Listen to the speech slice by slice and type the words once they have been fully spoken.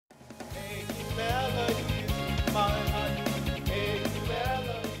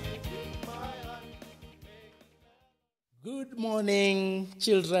Good morning,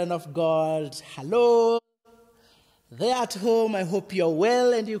 children of God. Hello. There at home, I hope you're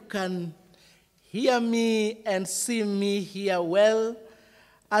well and you can hear me and see me here well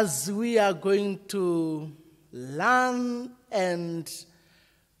as we are going to learn and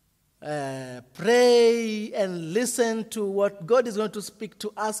pray and listen to what God is going to speak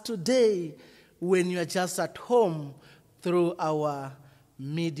to us today when you are just at home through our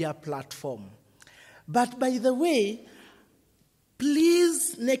media platform. But by the way,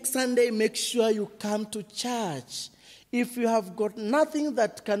 please next Sunday make sure you come to church. If you have got nothing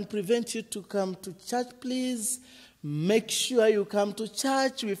that can prevent you to come to church, please make sure you come to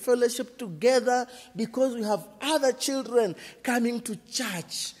church. We fellowship together because we have other children coming to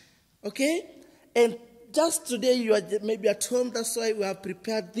church. Okay? And just today you are maybe at home. That's why we have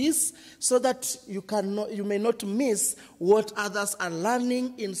prepared this so that you may not miss what others are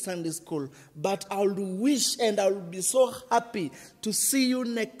learning in Sunday school. But I will wish and I will be so happy to see you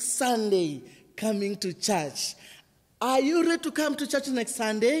next Sunday coming to church. Are you ready to come to church next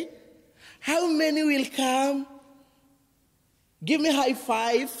Sunday? How many will come? Give me a high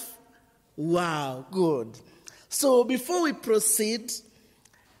five. Wow, good. So before we proceed,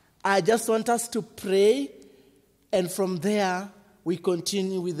 I just want us to pray, and from there, we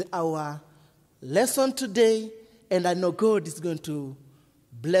continue with our lesson today, and I know God is going to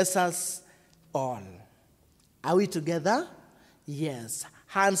bless us all. Are we together? Yes.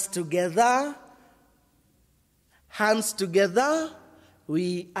 Hands together. Hands together.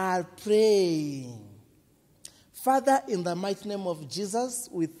 We are praying. Father, in the mighty name of Jesus,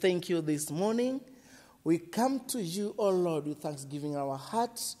 we thank you this morning. We come to you, O Lord, with thanksgiving in our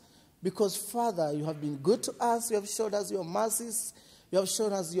hearts. Because, Father, you have been good to us. You have showed us your mercies. You have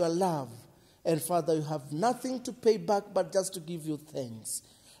shown us your love. And, Father, you have nothing to pay back but just to give you thanks.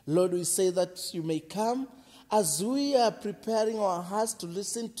 Lord, we say that you may come as we are preparing our hearts to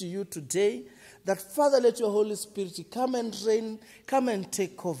listen to you today. That, Father, let your Holy Spirit come and reign, come and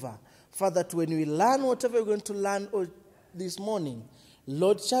take over. Father, that when we learn whatever we're going to learn this morning,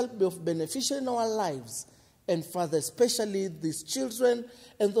 Lord, shall be of beneficial in our lives. And Father, especially these children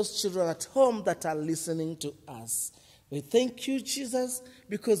and those children at home that are listening to us. We thank you, Jesus,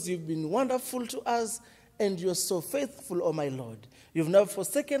 because you've been wonderful to us and you're so faithful, oh my Lord. You've never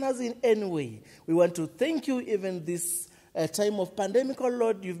forsaken us in any way. We want to thank you even this time of pandemic, oh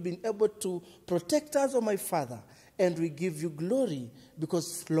Lord. You've been able to protect us, oh my Father. And we give you glory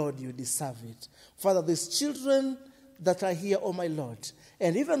because, Lord, you deserve it. Father, these children that are here, oh my Lord,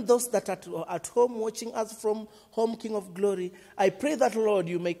 and even those that are at home watching us from home, King of Glory, I pray that, Lord,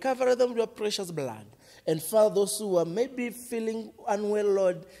 you may cover them with your precious blood. And Father, those who are maybe feeling unwell,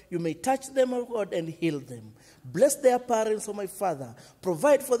 Lord, you may touch them, oh God, and heal them. Bless their parents, oh my Father.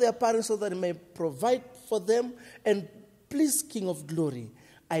 Provide for their parents so that you may provide for them. And please, King of Glory,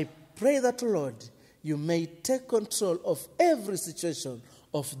 I pray that, Lord, you may take control of every situation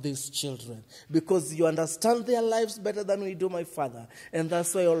of these children, because you understand their lives better than we do, my Father. And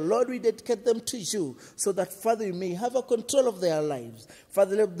that's why, oh Lord, we dedicate them to you, so that, Father, you may have a control of their lives.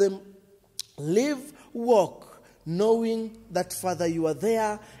 Father, let them live, walk, knowing that, Father, you are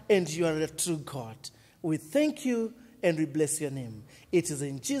there and you are a true God. We thank you and we bless your name. It is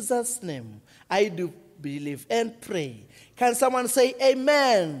in Jesus' name I do believe and pray. Can someone say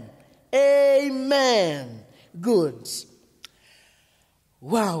amen? Amen. Good.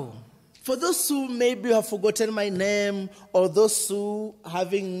 Wow. For those who maybe have forgotten my name, or those who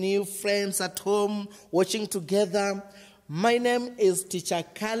having new friends at home watching together, my name is Teacher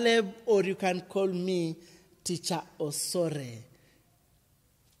Caleb, or you can call me Teacher Osore.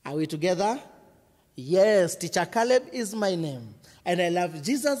 Are we together? Yes, Teacher Caleb is my name. And I love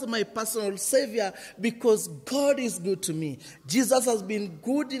Jesus, my personal Savior, because God is good to me. Jesus has been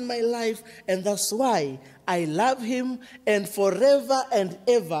good in my life, and that's why I love him, and forever and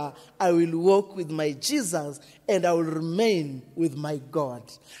ever I will walk with my Jesus, and I will remain with my God.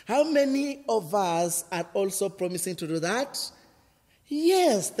 How many of us are also promising to do that?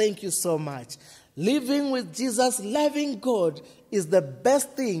 Yes, thank you so much. Living with Jesus, loving God, is the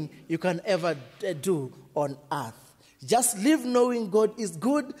best thing you can ever do on earth. Just live knowing God is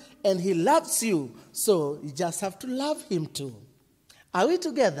good and he loves you. So you just have to love him too. Are we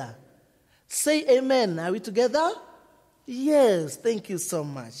together? Say amen. Are we together? Yes, thank you so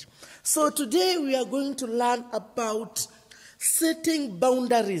much. So today we are going to learn about setting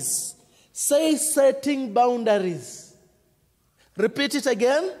boundaries. Say setting boundaries. Repeat it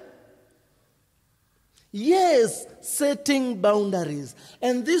again. Yes, setting boundaries.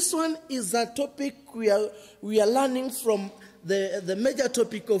 And this one is a topic we are learning from the major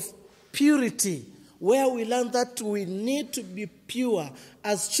topic of purity, where we learn that we need to be pure.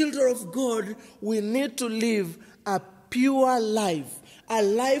 As children of God, we need to live a pure life, a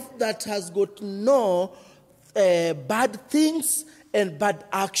life that has got no bad things and bad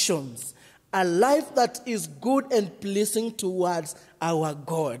actions, a life that is good and pleasing towards our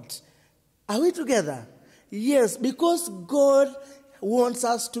God. Are we together? Yes, because God wants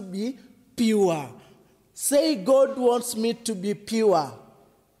us to be pure. Say, God wants me to be pure.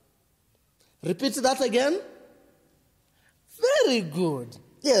 Repeat that again. Very good.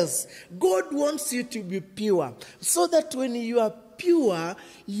 Yes, God wants you to be pure, so that when you are pure,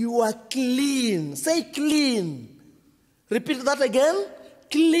 you are clean. Say clean. Repeat that again.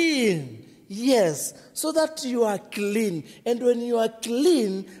 Clean. Yes, so that you are clean. And when you are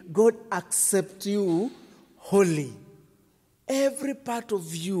clean, God accepts you holy. Every part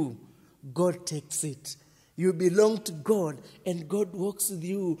of you, God takes it. You belong to God, and God walks with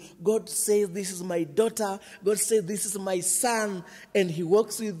you. God says, this is my daughter. God says, this is my son. And he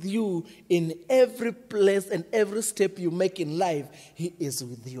walks with you in every place and every step you make in life. He is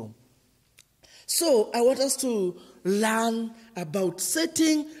with you. So I want us to learn about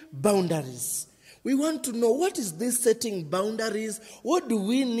setting boundaries. We want to know, what is this setting boundaries? What do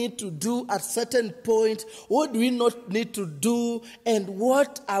we need to do at certain point? What do we not need to do? And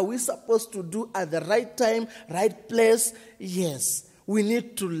what are we supposed to do at the right time, right place? Yes, we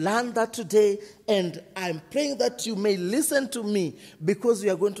need to learn that today. And I'm praying that you may listen to me, because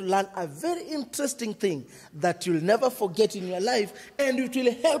we are going to learn a very interesting thing that you'll never forget in your life. And it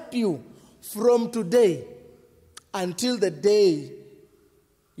will help you from today until the day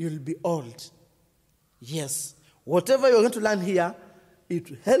you'll be old. Yes, whatever you're going to learn here, it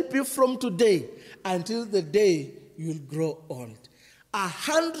will help you from today until the day you'll grow old.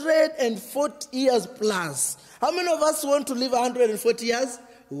 140 years plus. How many of us want to live 140 years?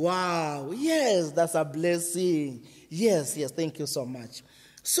 Wow, yes, that's a blessing. Yes, thank you so much.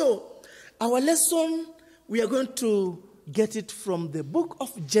 So, our lesson, we are going to get it from the book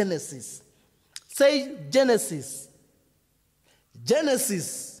of Genesis. Say Genesis.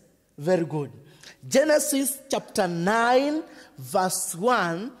 Genesis. Very good. Genesis chapter 9, verse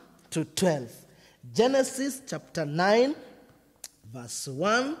 1 to 12. Genesis chapter 9, verse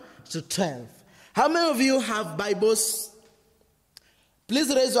 1 to 12. How many of you have Bibles? Please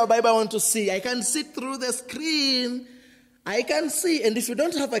raise your Bible. I want to see. I can see through the screen. I can see. And if you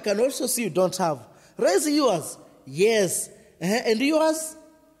don't have, I can also see you don't have. Raise yours. Yes. And yours?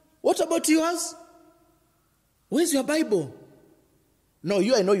 What about yours? Where's your Bible? No,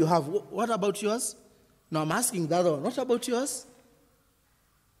 you, I know you have. What about yours? No, I'm asking the other one. What about yours?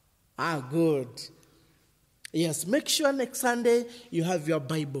 Good. Yes, make sure next Sunday you have your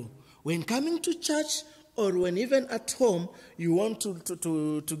Bible. When coming to church, or when even at home, you want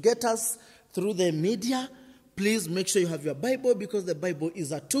to get us through the media, please make sure you have your Bible, because the Bible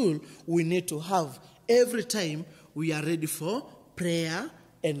is a tool we need to have every time we are ready for prayer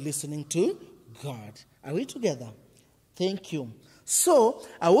and listening to God. Are we together? Thank you. So,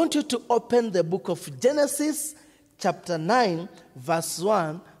 I want you to open the book of Genesis, chapter 9, verse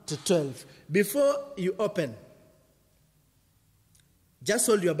 1 to 12. Before you open, just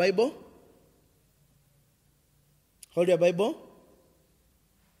hold your Bible. Hold your Bible.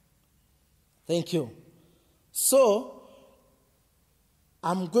 Thank you. So,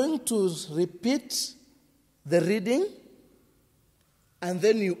 I'm going to repeat the reading, and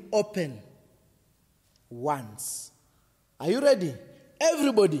then you open once. Are you ready?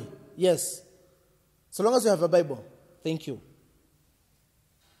 Everybody? Yes. So long as you have a Bible. Thank you.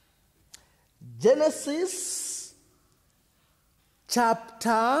 Genesis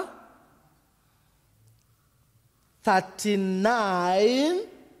chapter 39,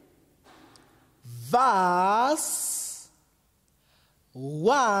 verse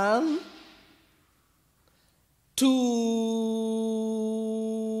 1 to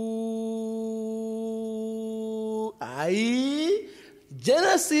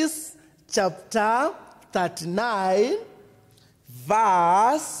Genesis chapter 39,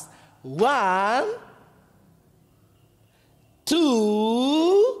 verse 1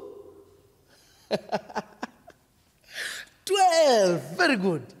 to 12. Very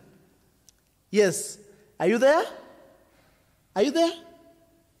good. Yes. Are you there? Are you there?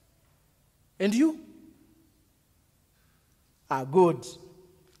 And you? Good.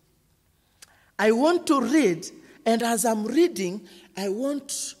 I want to read, and as I'm reading, I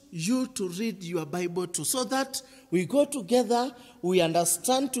want you to read your Bible too, so that we go together, we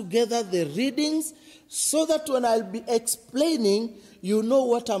understand together the readings, so that when I'll be explaining, you know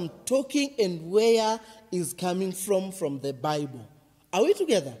what I'm talking and where is coming from the Bible. Are we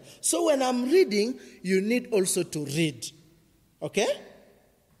together? So when I'm reading, you need also to read. Okay?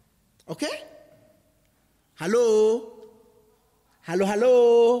 Okay? Hello? Hello,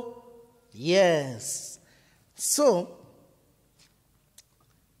 hello? Yes. So,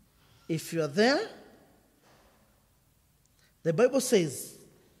 if you're there, the Bible says,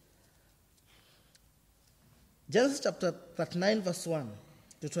 Genesis chapter 39, verse 1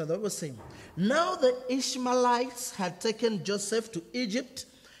 to 12, the Bible says, now the Ishmaelites had taken Joseph to Egypt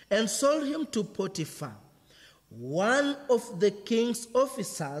and sold him to Potiphar, one of the king's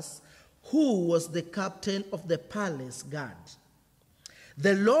officers, who was the captain of the palace guard.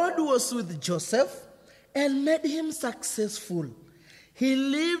 The Lord was with Joseph and made him successful. He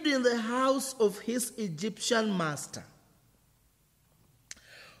lived in the house of his Egyptian master,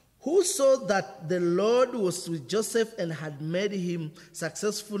 who saw that the Lord was with Joseph and had made him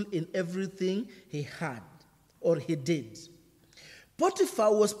successful in everything he had or he did.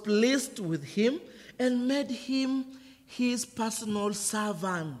 Potiphar was pleased with him and made him his personal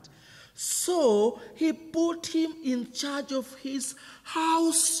servant. So he put him in charge of his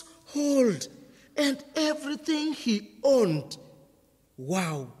household and everything he owned.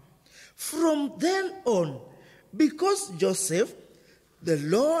 Wow. From then on, because Joseph, the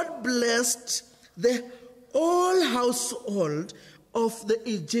Lord blessed the whole household of the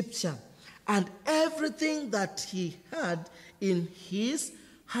Egyptian and everything that he had in his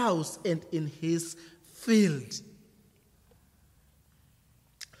house and in his field.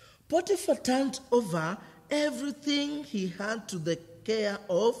 Potiphar turned over everything he had to the care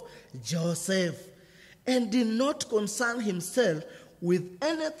of Joseph and did not concern himself with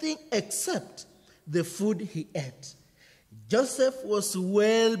anything except the food he ate. Joseph was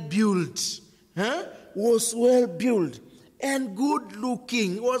well built, and good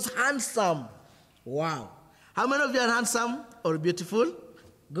looking, was handsome. Wow. How many of you are handsome or beautiful?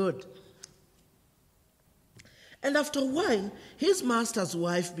 Good. And after a while, his master's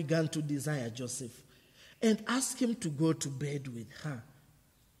wife began to desire Joseph and asked him to go to bed with her.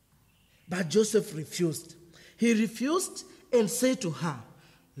 But Joseph refused. He refused and said to her,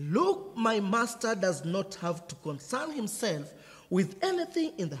 look, my master does not have to concern himself with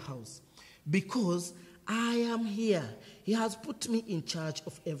anything in the house because I am here. He has put me in charge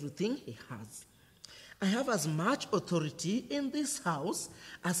of everything he has. I have as much authority in this house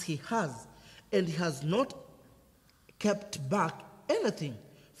as he has, and he has not kept back anything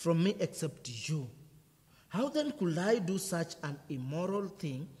from me except you. How then could I do such an immoral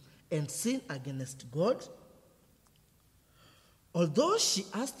thing and sin against God? Although she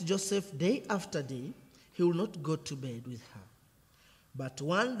asked Joseph day after day, he would not go to bed with her. But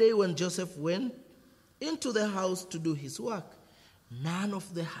one day when Joseph went into the house to do his work, none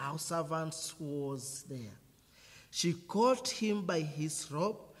of the house servants was there. She caught him by his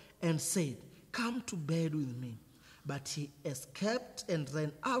robe and said, come to bed with me. But he escaped and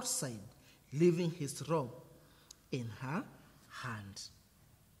ran outside, leaving his robe in her hand.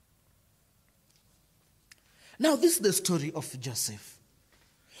 Now, this is the story of Joseph.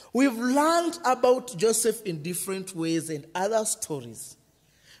 We've learned about Joseph in different ways and other stories.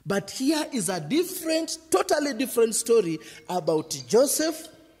 But here is a totally different story about Joseph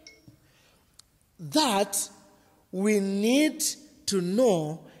that we need to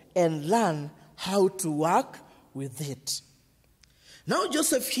know and learn how to work with it. Now,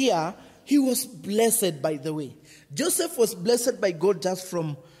 Joseph here, he was blessed, by the way. Joseph was blessed by God just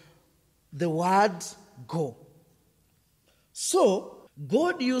from the word go. So,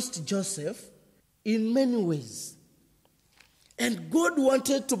 God used Joseph in many ways. And God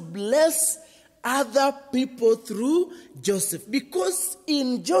wanted to bless other people through Joseph. Because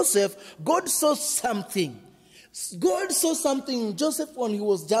in Joseph, God saw something. God saw something in Joseph when he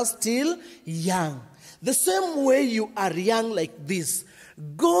was just still young. The same way you are young like this,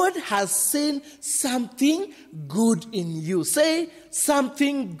 God has seen something good in you. Say,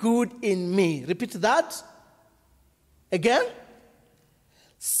 something good in me. Repeat that. Again.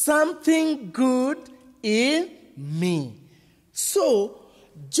 Something good in me. So,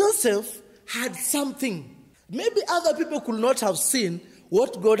 Joseph had something. Maybe other people could not have seen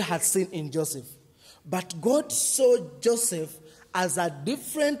what God had seen in Joseph. But God saw Joseph as a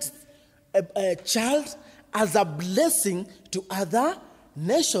different child, as a blessing to other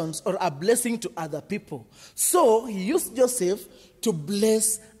nations or a blessing to other people. So he used Joseph to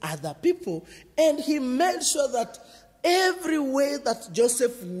bless other people. And he made sure that every way that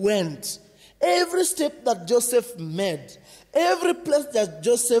Joseph went, every step that Joseph made, every place that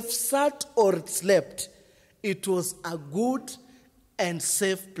Joseph sat or slept, it was a good and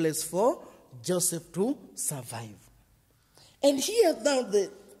safe place for Joseph to survive. And here now,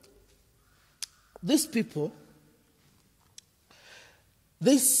 these people,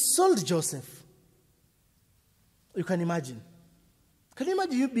 they sold Joseph. You can imagine. Can you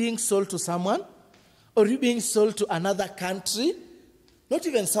imagine you being sold to someone? Or you being sold to another country? Not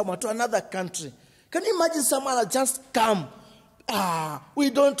even someone, to another country. Can you imagine someone had just come? We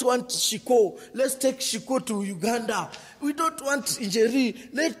don't want Shiko. Let's take Shiko to Uganda. We don't want Njeri.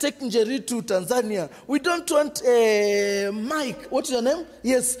 Let's take Njeri to Tanzania. We don't want Mike. What's your name?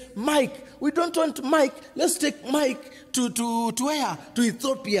 Yes, Mike. We don't want Mike. Let's take Mike to where? To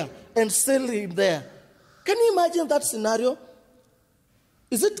Ethiopia and sell him there. Can you imagine that scenario?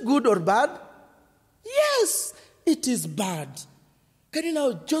 Is it good or bad? Yes, it is bad. Can you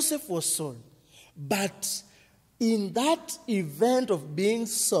know, Joseph was sold. But in that event of being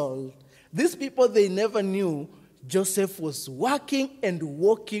sold, these people, they never knew Joseph was working and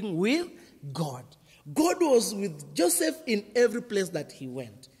walking with God. God was with Joseph in every place that he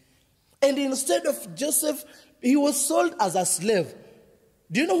went. And instead of Joseph, he was sold as a slave.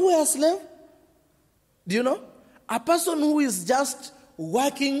 Do you know who is a slave? Do you know? A person who is just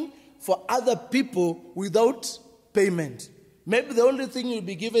working for other people without payment. Maybe the only thing you'll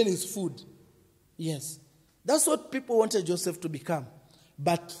be given is food. Yes. That's what people wanted Joseph to become.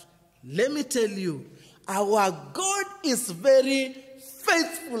 But let me tell you, our God is very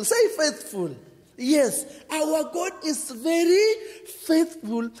faithful. Say faithful. Yes, our God is very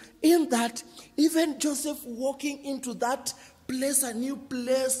faithful in that even Joseph walking into that place, a new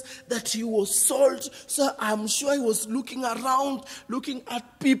place that he was sold. So I'm sure he was looking around, looking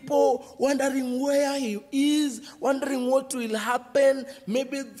at people, wondering where he is, wondering what will happen.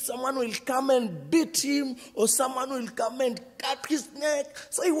 Maybe someone will come and beat him, or someone will come and cut his neck.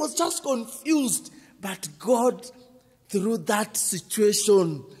 So he was just confused. But God, through that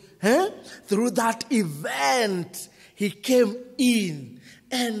situation, through that event, he came in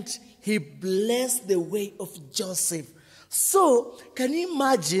and he blessed the way of Joseph. So, can you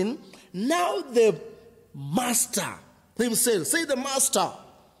imagine now the master himself, say the master,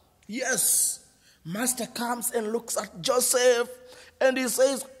 yes, master comes and looks at Joseph and he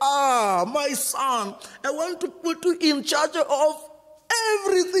says, my son, I want to put you in charge of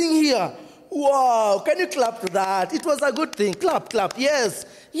everything here. Wow, can you clap to that? It was a good thing. Clap, clap, yes,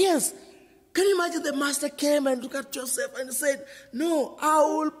 yes. Can you imagine the master came and looked at Joseph and said, no, I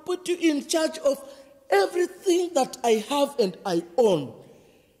will put you in charge of everything that I have and I own.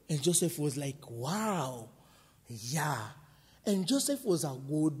 And Joseph was like, wow, yeah. And Joseph was a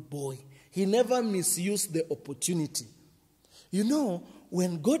good boy. He never misused the opportunity. You know,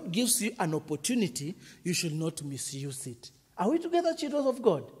 when God gives you an opportunity, you should not misuse it. Are we together, children of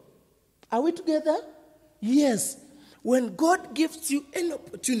God? Are we together? Yes. When God gives you an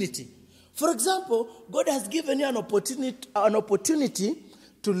opportunity, for example, God has given you an opportunity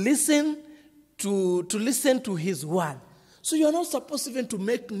to listen to his word. So you're not supposed even to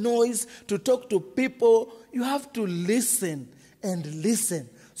make noise, to talk to people. You have to listen and listen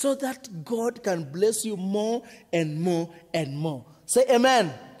so that God can bless you more and more and more. Say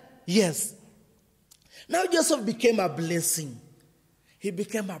amen. Yes. Now Joseph became a blessing. He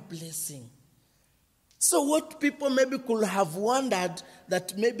became a blessing. So what people maybe could have wondered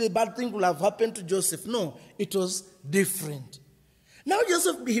that maybe a bad thing would have happened to Joseph. No, it was different. Now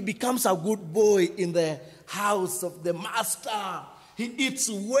Joseph, he becomes a good boy in the house of the master. He eats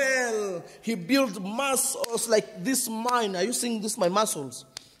well. He builds muscles like this mine. Are you seeing this, my muscles?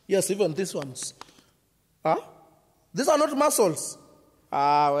 Yes, even these ones. Huh? These are not muscles.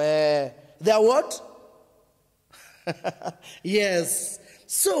 Well, they are what? Yes.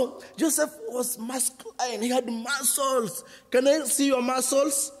 So Joseph was masculine. He had muscles. Can I see your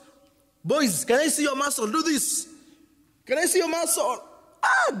muscles? Boys, can I see your muscle? Do this. Can I see your muscle?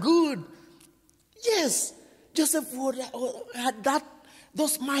 Good. Yes. Joseph had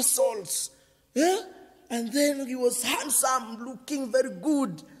those muscles. Yeah? And then he was handsome, looking very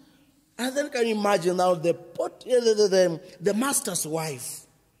good. And then can you imagine now the master's wife?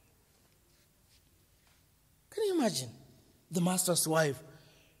 Can you imagine? The master's wife.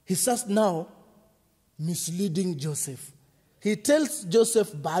 He starts now misleading Joseph. He tells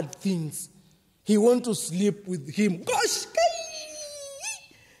Joseph bad things. He wants to sleep with him. Gosh!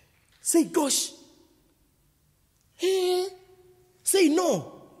 Say gosh. Hey. Say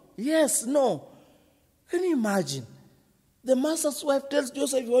no. Yes, no. Can you imagine? The master's wife tells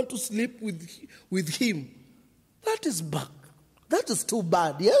Joseph you want to sleep with him. That is bad. That is too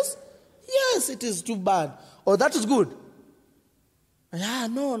bad, yes? Yes, it is too bad. Or that is good.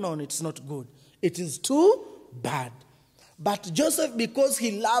 No, it's not good. It is too bad. But Joseph, because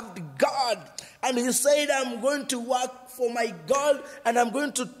he loved God, and he said, I'm going to work for my God, and I'm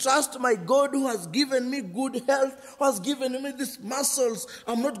going to trust my God who has given me good health, who has given me these muscles.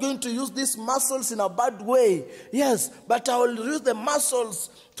 I'm not going to use these muscles in a bad way. Yes, but I will use the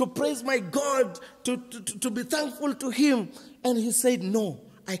muscles to praise my God, to be thankful to him. And he said, no,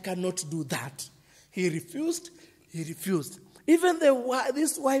 I cannot do that. He refused. He refused. Even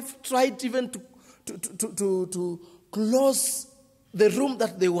this wife tried even to close the room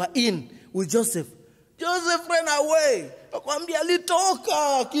that they were in with Joseph. Joseph ran away. Akwambia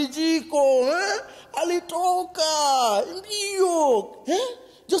alitoka kijiko, alitoka mbio.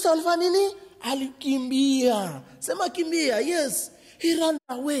 Joseph alifanya nini? Alikimbia. Sema kimbia. Yes, he ran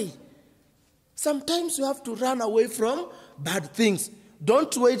away. Sometimes you have to run away from bad things.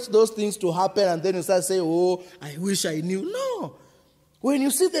 Don't wait those things to happen and then you start saying, oh, I wish I knew. No. When you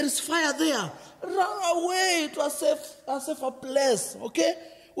see there is fire there, run away to a safer place, okay?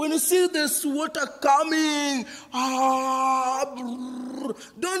 When you see there's water coming,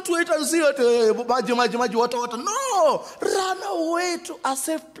 don't wait and see water. No, run away to a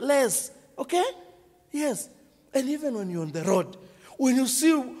safe place, okay? Yes. And even when you're on the road, when you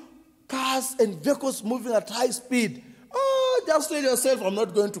see cars and vehicles moving at high speed, just tell yourself, I'm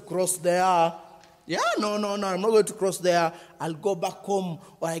not going to cross there. Yeah, no, I'm not going to cross there. I'll go back home,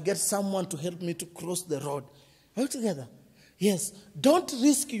 or I get someone to help me to cross the road. Are we together? Yes. Don't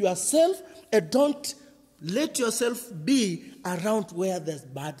risk yourself, and don't let yourself be around where there's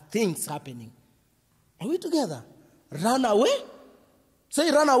bad things happening. Are we together? Run away?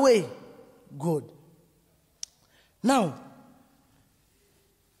 Say run away. Good. Now,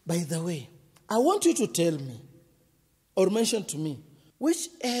 by the way, I want you to tell me, or mention to me, which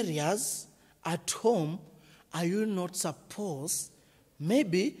areas at home are you not supposed,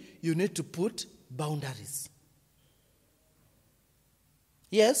 maybe you need to put boundaries.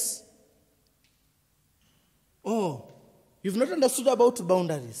 Yes? Oh, you've not understood about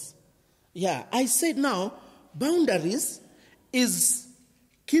boundaries. Yeah, I said now, boundaries is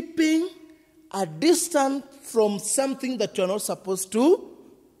keeping a distance from something that you're not supposed to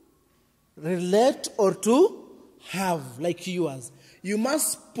relate or to have, like yours. You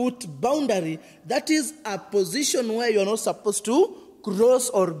must put boundary. That is a position where you're not supposed to cross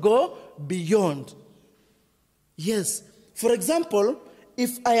or go beyond. Yes. For example,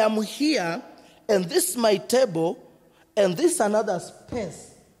 if I am here and this is my table and this is another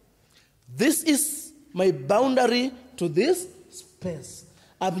space, this is my boundary to this space.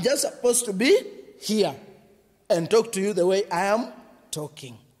 I'm just supposed to be here and talk to you the way I am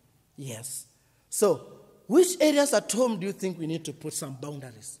talking. Yes. So, which areas at home do you think we need to put some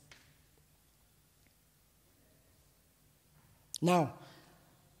boundaries? Now,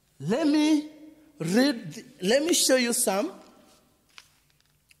 let me show you some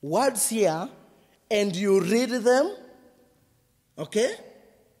words here, and you read them, okay?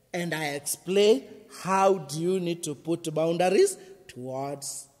 And I explain how do you need to put boundaries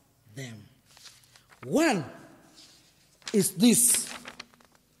towards them. One is this: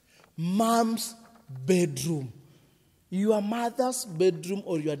 mom's bedroom. Your mother's bedroom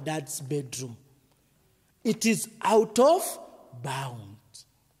or your dad's bedroom. It is out of bounds.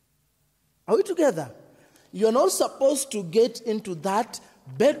 Are we together? You're not supposed to get into that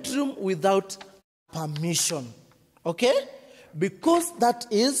bedroom without permission. Okay? Because that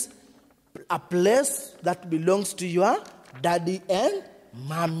is a place that belongs to your daddy and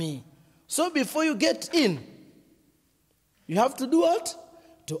mommy. So before you get in, you have to do what?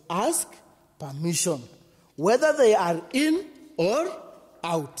 To ask permission, whether they are in or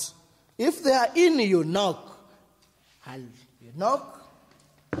out. If they are in, you knock. You knock.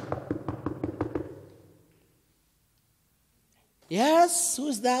 Yes,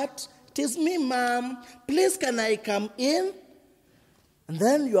 who's that? It is me, mom. Please, can I come in? And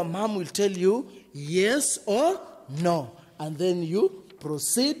then your mom will tell you yes or no. And then you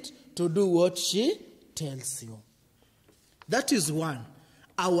proceed to do what she tells you. That is one.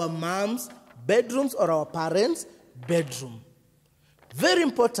 Our mom's bedrooms or our parents' bedroom. Very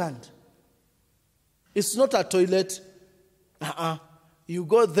important. It's not a toilet. You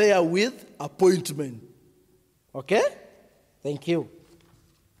go there with appointment. Okay? Thank you.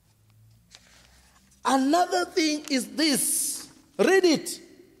 Another thing is this. Read it.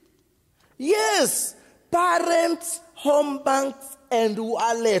 Yes. Parents, home banks, and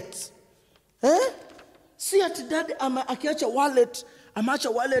wallet. Si ati dad akiacha wallet,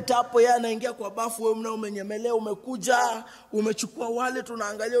 ameacha wallet hapo, yeye anaingia kwa bafu, wewe mna umenyemelea, umekuja, umechukua wallet,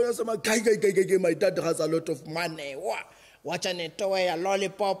 unaangalia, unasema my dad has a lot of money. Wacha nitoe a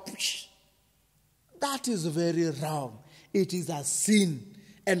lollipop. That is very wrong. It is a sin,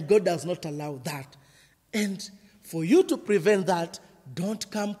 and God does not allow that. And for you to prevent that, don't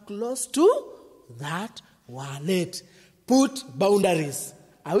come close to that wallet. Put boundaries.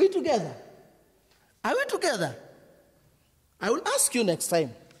 Are we together? Are we together? I will ask you next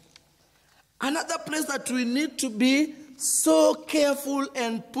time. Another place that we need to be so careful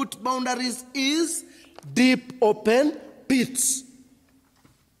and put boundaries is deep open pits.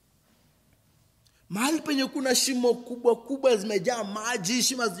 Mahali penye kuna shimo kubwa kubwa zimejaa maji,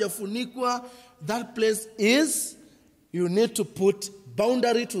 shimo hazijafunikwa, that place is, you need to put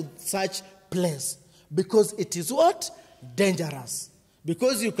boundary to such place. Because it is what? Dangerous.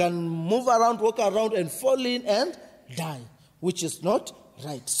 Because you can move around, walk around and fall in and die, which is not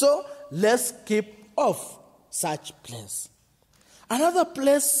right. So let's keep off such place. Another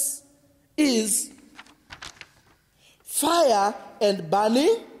place is fire and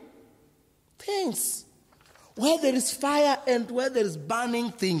burning things. Where there is fire and where there is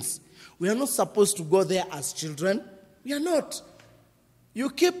burning things, we are not supposed to go there as children. We are not. You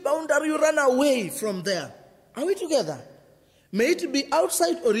keep boundary, you run away from there. Are we together? May it be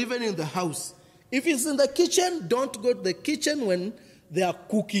outside or even in the house. If it's in the kitchen, don't go to the kitchen when they are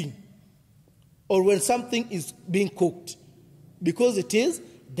cooking or when something is being cooked, because it is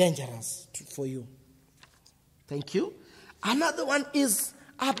dangerous for you. Thank you. Another one is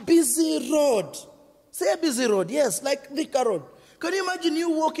a busy road. Say a busy road. Yes, like Thika Road. Can you imagine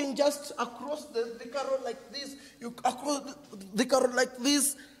you walking just across the Thika Road like this? You across the Thika Road like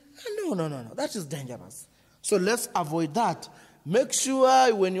this? No. That is dangerous. So let's avoid that. Make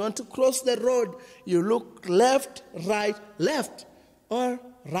sure when you want to cross the road, you look left, right, left. Or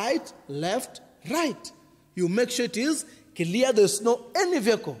right, left, right. You make sure it is clear, there's no any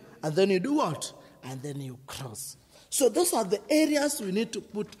vehicle. And then you do what? And then you cross. So those are the areas we need to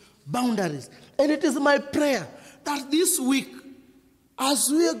put boundaries. And it is my prayer that this week, as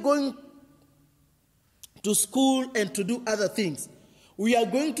we are going to school and to do other things, we are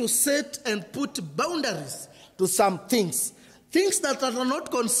going to set and put boundaries to some things. Things that are not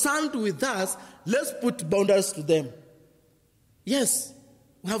concerned with us, let's put boundaries to them. Yes,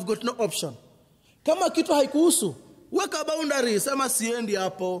 we have got no option. Kama kitu haikuhusu, weka boundaries, sema siendi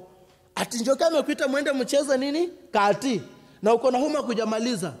hapo. Ati njoka amekuita muende mcheze nini? Kati. Na uko na homework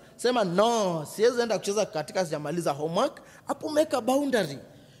hujamaliza. Sema no, siwezi enda kucheza katika sijamaliza homework. Hapo make a boundary.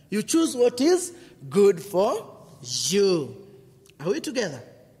 You choose what is good for you. Are we together?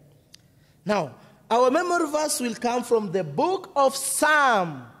 Now, our memory verse will come from the book of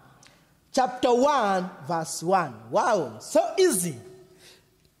Psalm, chapter 1, verse 1. Wow, so easy.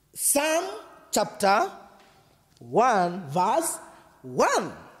 Psalm chapter 1, verse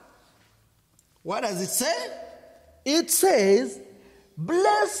 1. What does it say? It says,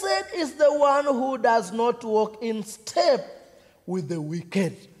 blessed is the one who does not walk in step with the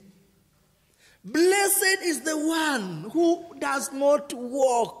wicked. Blessed is the one who does not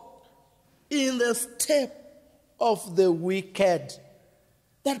walk in the step of the wicked.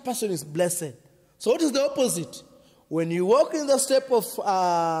 That person is blessed. So what is the opposite? When you walk in the step of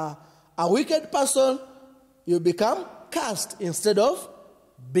a wicked person, you become cursed instead of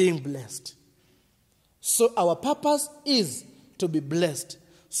being blessed. So our purpose is to be blessed.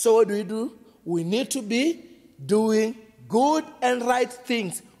 So what do? We need to be doing good and right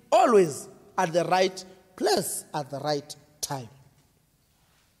things, always at the right place, at the right time.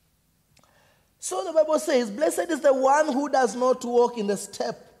 So the Bible says, blessed is the one who does not walk in the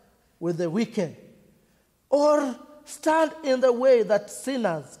step with the wicked, or stand in the way that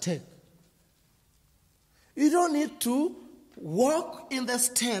sinners take. You don't need to walk in the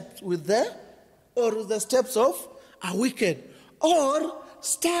steps with the steps of a wicked, or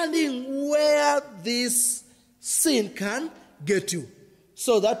standing where this sin can get you.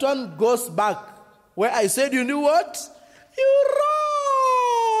 So that one goes back where I said, you knew what? You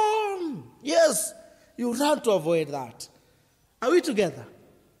run. Yes, you run to avoid that. Are we together?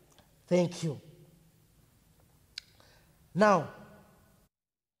 Thank you. Now,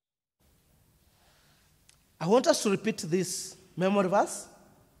 I want us to repeat this memory verse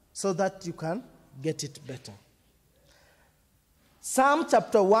so that you can get it better. Psalm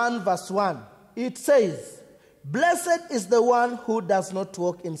chapter 1, verse 1. It says, blessed is the one who does not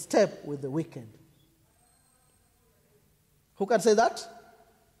walk in step with the wicked. Who can say that?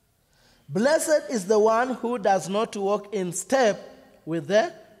 Blessed is the one who does not walk in step with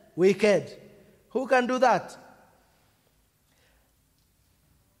the wicked. Who can do that?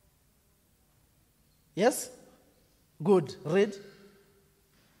 Yes? Good. Read.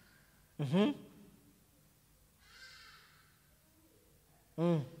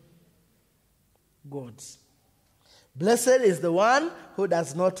 Good. Blessed is the one who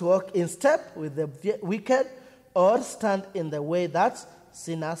does not walk in step with the wicked, or stand in the way that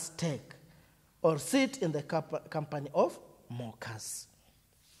sinners take, or sit in the company of mockers.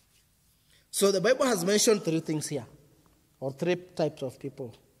 So the Bible has mentioned three things here, or three types of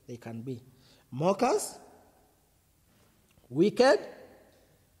people they can be. Mockers, wicked,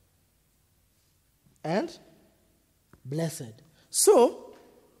 and blessed. So,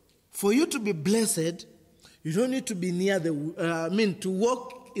 for you to be blessed, you don't need to be near to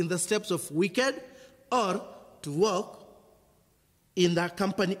walk in the steps of wicked, or to walk in the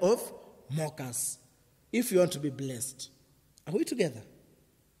company of mockers. If you want to be blessed. Are we together?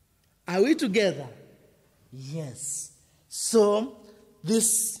 Are we together? Yes. So,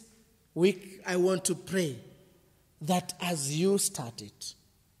 this week I want to pray that as you start it,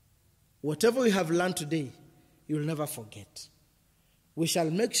 whatever we have learned today, you'll never forget. We shall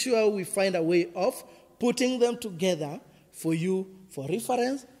make sure we find a way of putting them together for you for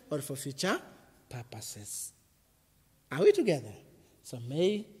reference or for future purposes. Are we together? So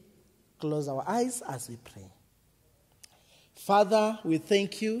may close our eyes as we pray. Father, we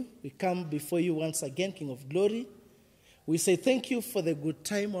thank you. We come before you once again, King of Glory. We say thank you for the good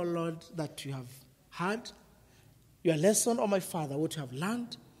time, O Lord, that you have had. Your lesson, O my Father, what you have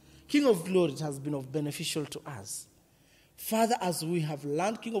learned. King of Glory, it has been of beneficial to us. Father, as we have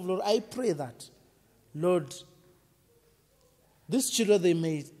learned, King of Glory, I pray that, Lord, these children, they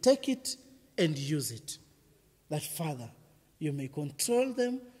may take it and use it. That, Father, you may control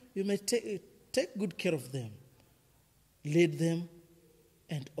them, you may take good care of them, lead them,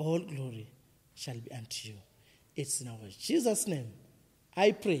 and all glory shall be unto you. It's in our Jesus' name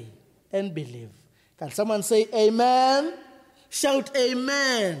I pray and believe. Can someone say amen? Shout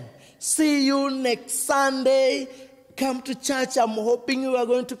amen. See you next Sunday. Come to church. I'm hoping you are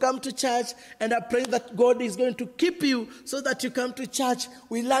going to come to church, and I pray that God is going to keep you so that you come to church.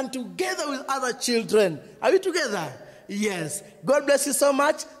 We learn together with other children. Are we together? Yes. God bless you so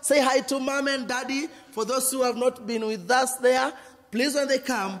much. Say hi to mom and daddy. For those who have not been with us there, please, when they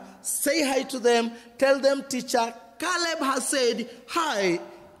come, say hi to them. Tell them, teacher Caleb has said hi,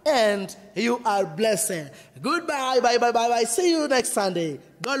 and you are blessed. Goodbye. Bye. See you next Sunday.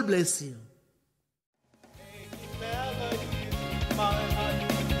 God bless you.